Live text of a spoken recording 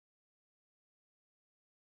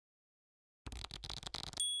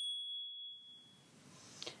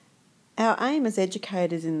Our aim as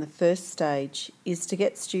educators in the first stage is to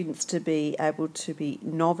get students to be able to be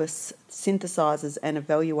novice synthesisers and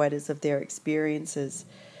evaluators of their experiences.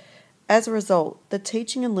 As a result, the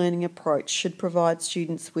teaching and learning approach should provide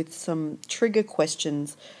students with some trigger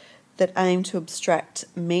questions that aim to abstract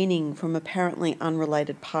meaning from apparently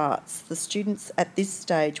unrelated parts. The students at this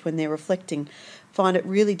stage, when they're reflecting, find it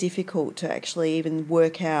really difficult to actually even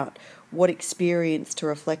work out what experience to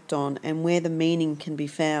reflect on and where the meaning can be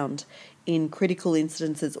found in critical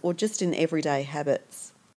instances or just in everyday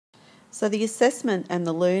habits. So the assessment and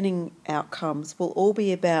the learning outcomes will all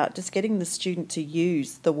be about just getting the student to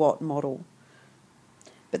use the what model.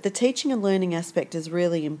 But the teaching and learning aspect is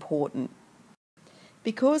really important.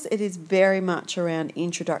 Because it is very much around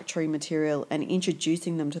introductory material and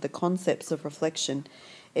introducing them to the concepts of reflection,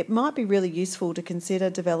 it might be really useful to consider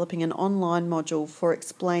developing an online module for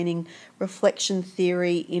explaining reflection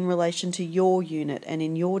theory in relation to your unit and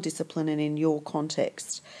in your discipline and in your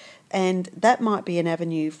context. And that might be an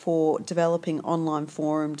avenue for developing online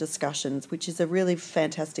forum discussions, which is a really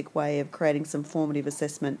fantastic way of creating some formative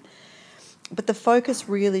assessment. But the focus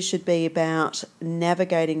really should be about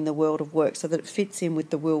navigating the world of work so that it fits in with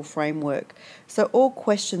the WIL framework. So all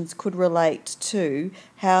questions could relate to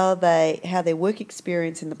how their work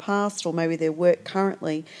experience in the past or maybe their work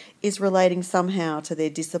currently is relating somehow to their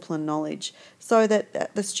discipline knowledge. So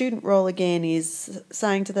that the student role again is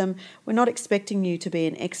saying to them, we're not expecting you to be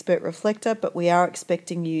an expert reflector, but we are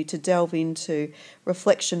expecting you to delve into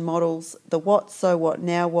reflection models. The what, so what,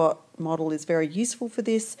 now what model is very useful for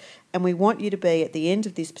this, and we want you to be, at the end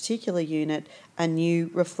of this particular unit, a new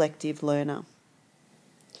reflective learner.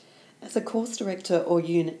 As a course director or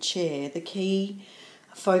unit chair, the key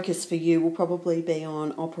focus for you will probably be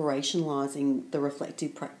on operationalising the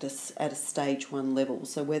reflective practice at a stage 1 level.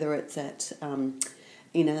 So whether it's at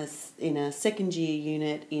in a second year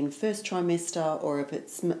unit in first trimester, or if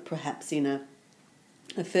it's perhaps in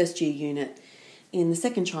a first year unit in the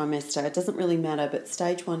second trimester, it doesn't really matter, but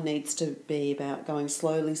stage 1 needs to be about going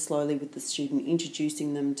slowly with the student,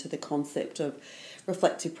 introducing them to the concept of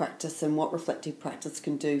reflective practice and what reflective practice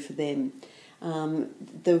can do for them.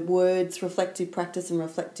 The words reflective practice and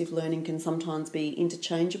reflective learning can sometimes be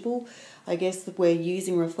interchangeable. I guess that we're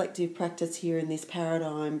using reflective practice here in this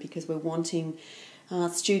paradigm because we're wanting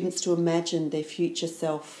students to imagine their future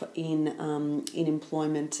self in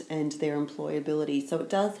employment and their employability. So it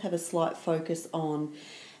does have a slight focus on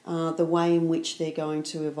the way in which they're going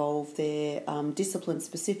to evolve their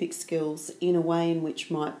discipline-specific skills in a way in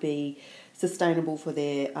which might be sustainable for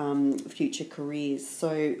their future careers.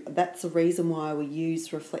 So that's the reason why we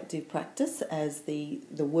use reflective practice as the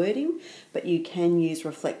wording, but you can use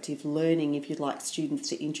reflective learning if you'd like students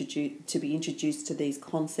to be introduced to these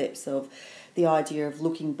concepts of the idea of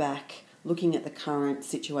looking back, looking at the current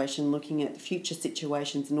situation, looking at the future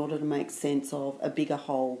situations in order to make sense of a bigger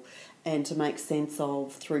whole and to make sense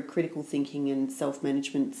of, through critical thinking and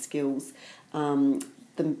self-management skills,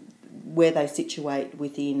 where they situate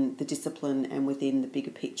within the discipline and within the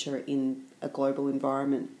bigger picture in a global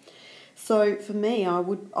environment. So for me, I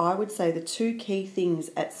would say the two key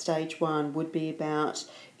things at stage 1 would be about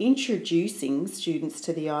introducing students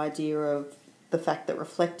to the idea of the fact that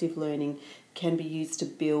reflective learning can be used to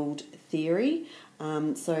build theory.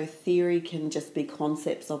 So theory can just be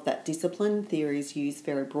concepts of that discipline. Theory is used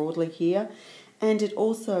very broadly here. And it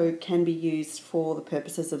also can be used for the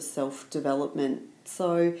purposes of self-development.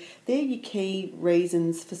 So they're your key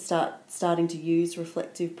reasons for starting to use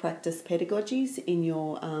reflective practice pedagogies in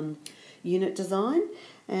your unit design.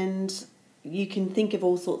 And you can think of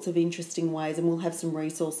all sorts of interesting ways, and we'll have some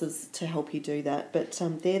resources to help you do that. But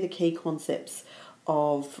they're the key concepts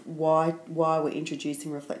of why we're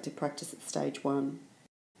introducing reflective practice at stage 1.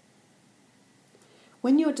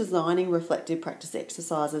 When you're designing reflective practice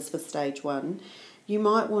exercises for stage 1, you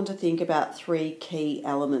might want to think about 3 key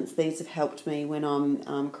elements. These have helped me when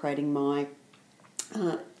I'm creating my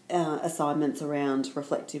assignments around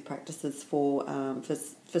reflective practices for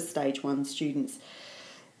stage 1 students.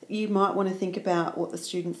 You might want to think about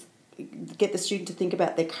get the student to think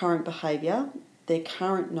about their current behaviour, their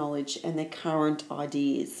current knowledge and their current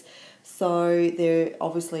ideas. So there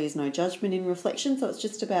obviously is no judgment in reflection, so it's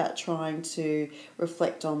just about trying to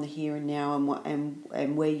reflect on the here and now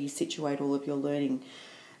and where you situate all of your learning.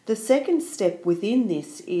 The second step within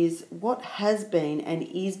this is what has been and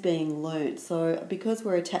is being learnt. So because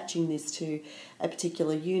we're attaching this to a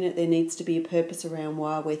particular unit, there needs to be a purpose around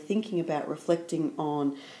why we're thinking about reflecting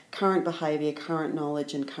on current behaviour, current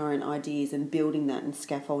knowledge and current ideas and building that and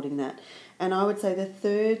scaffolding that. And I would say the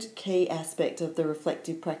third key aspect of the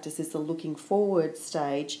reflective practice is the looking forward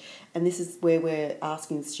stage, and this is where we're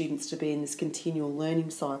asking students to be in this continual learning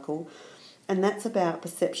cycle. And that's about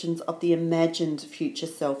perceptions of the imagined future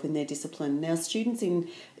self in their discipline. Now, students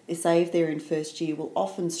say if they're in first year will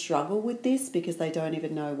often struggle with this because they don't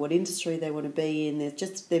even know what industry they want to be in.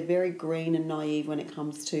 They're very green and naive when it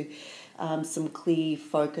comes to some clear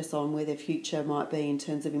focus on where their future might be in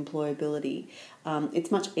terms of employability.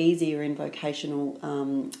 It's much easier in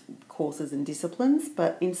vocational courses and disciplines,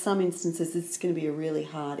 but in some instances this is going to be a really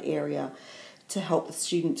hard area to help the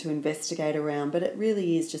student to investigate around, but it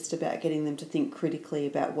really is just about getting them to think critically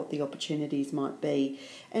about what the opportunities might be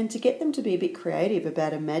and to get them to be a bit creative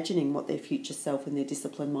about imagining what their future self and their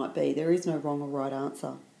discipline might be. There is no wrong or right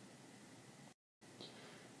answer.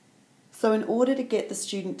 So in order to get the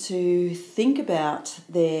student to think about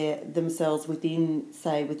themselves within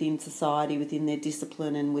society, within their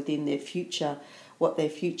discipline and within their future, what their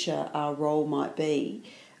future role might be,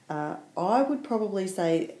 I would probably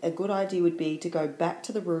say a good idea would be to go back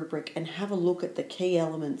to the rubric and have a look at the key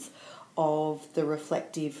elements of the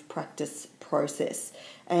reflective practice process.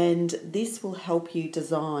 And this will help you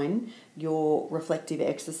design your reflective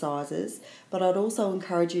exercises. But I'd also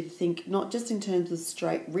encourage you to think not just in terms of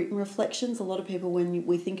straight written reflections. A lot of people, when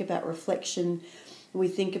we think about reflection, we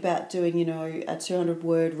think about doing, a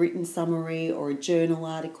 200-word written summary or a journal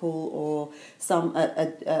article or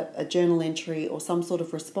a journal entry or some sort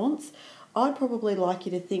of response. I'd probably like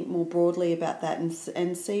you to think more broadly about that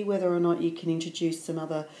and see whether or not you can introduce some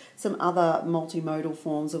other multimodal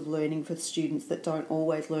forms of learning for students that don't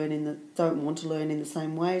want to learn in the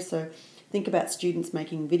same way. So think about students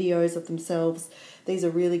making videos of themselves. These are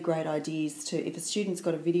really great ideas if a student's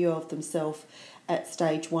got a video of themselves at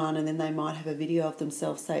stage 1 and then they might have a video of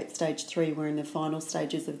themselves, say at stage 3, we're in the final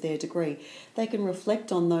stages of their degree, they can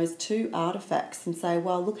reflect on those two artefacts and say,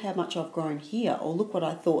 well, look how much I've grown here, or look what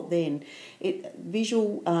I thought then.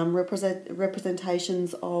 Visual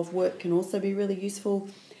representations of work can also be really useful,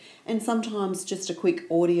 and sometimes just a quick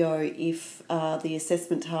audio if the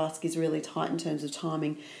assessment task is really tight in terms of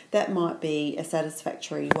timing. That might be a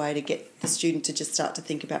satisfactory way to get the student to just start to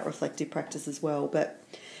think about reflective practice as well. But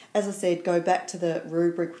as I said, go back to the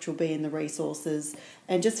rubric, which will be in the resources,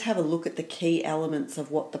 and just have a look at the key elements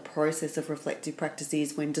of what the process of reflective practice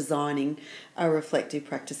is when designing a reflective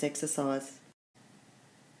practice exercise.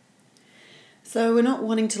 So we're not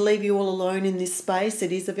wanting to leave you all alone in this space.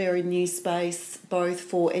 It is a very new space, both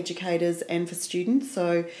for educators and for students.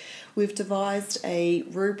 So we've devised a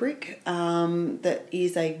rubric that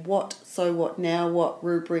is a what, so what, now what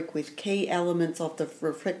rubric with key elements of the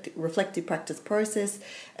reflective practice process,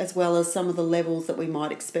 as well as some of the levels that we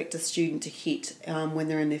might expect a student to hit when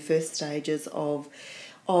they're in their first stages of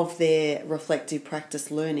their reflective practice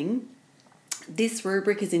learning. This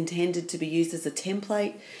rubric is intended to be used as a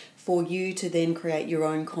template for you to then create your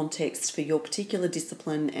own context for your particular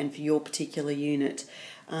discipline and for your particular unit.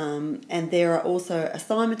 And there are also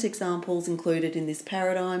assignment examples included in this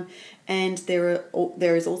paradigm, and there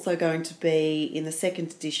is also going to be, in the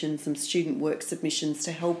second edition, some student work submissions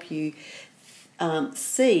to help you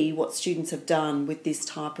see what students have done with this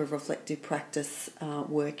type of reflective practice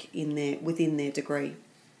work within their degree.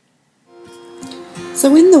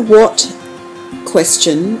 So in the what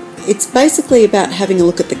question, it's basically about having a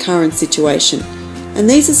look at the current situation, and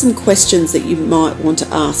these are some questions that you might want to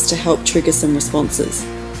ask to help trigger some responses.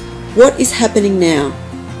 What is happening now?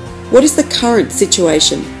 What is the current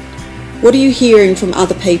situation? What are you hearing from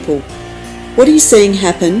other people? What are you seeing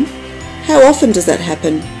happen? How often does that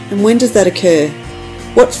happen, and when does that occur?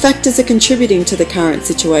 What factors are contributing to the current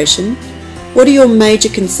situation? What are your major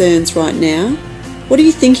concerns right now? What are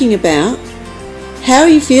you thinking about? How are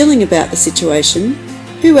you feeling about the situation?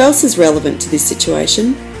 Who else is relevant to this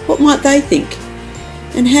situation? What might they think?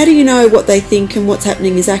 And how do you know what they think and what's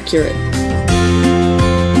happening is accurate?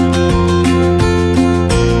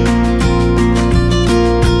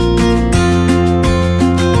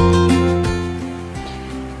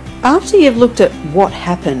 After you've looked at what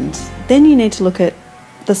happened, then you need to look at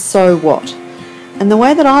the so what. And the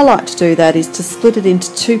way that I like to do that is to split it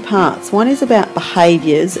into two parts. One is about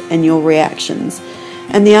behaviours and your reactions,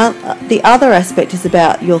 and the other aspect is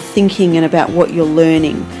about your thinking and about what you're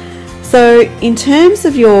learning. So in terms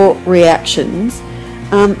of your reactions,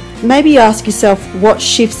 Maybe you ask yourself, what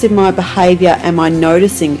shifts in my behaviour am I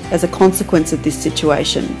noticing as a consequence of this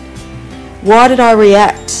situation? Why did I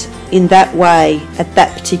react in that way at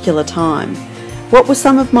that particular time? What were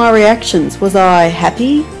some of my reactions? Was I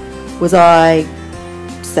happy? Was I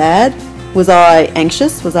sad? Was I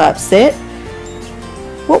anxious? Was I upset?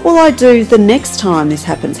 What will I do the next time this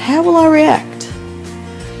happens? How will I react?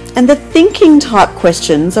 And the thinking type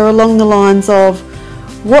questions are along the lines of,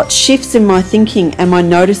 what shifts in my thinking am I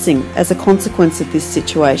noticing as a consequence of this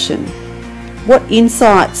situation? What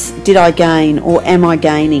insights did I gain or am I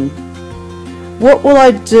gaining? What will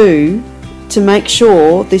I do to make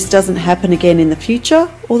sure this doesn't happen again in the future,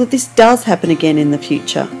 or that this does happen again in the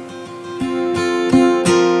future?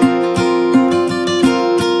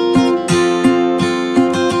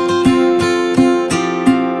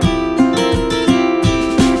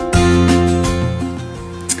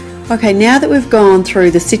 Okay, now that we've gone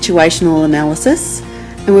through the situational analysis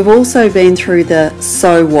and we've also been through the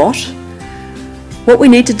so what we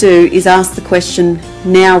need to do is ask the question,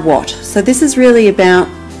 now what? So this is really about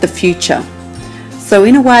the future. So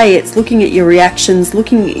in a way, it's looking at your reactions,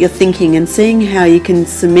 looking at your thinking and seeing how you can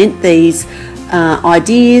cement these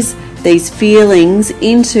ideas, these feelings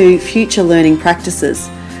into future learning practices.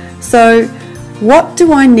 So what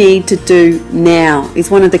do I need to do now is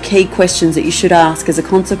one of the key questions that you should ask as a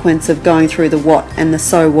consequence of going through the what and the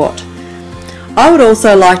so what. I would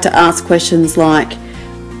also like to ask questions like,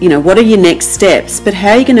 what are your next steps, but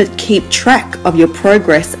how are you going to keep track of your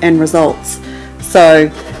progress and results? So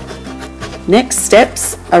next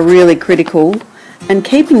steps are really critical, and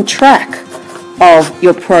keeping track of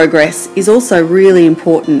your progress is also really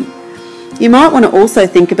important. You might want to also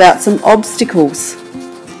think about some obstacles.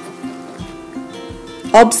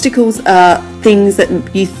 Obstacles are things that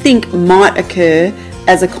you think might occur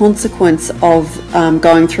as a consequence of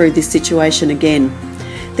going through this situation again.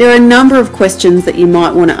 There are a number of questions that you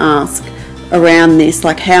might want to ask around this,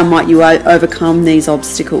 like how might you overcome these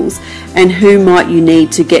obstacles and who might you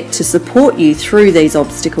need to get to support you through these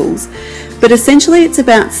obstacles. But essentially it's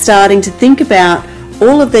about starting to think about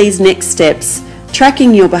all of these next steps,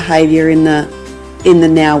 tracking your behaviour in the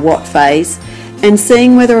now what phase, and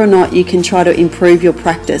seeing whether or not you can try to improve your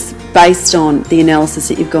practice based on the analysis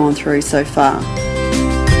that you've gone through so far.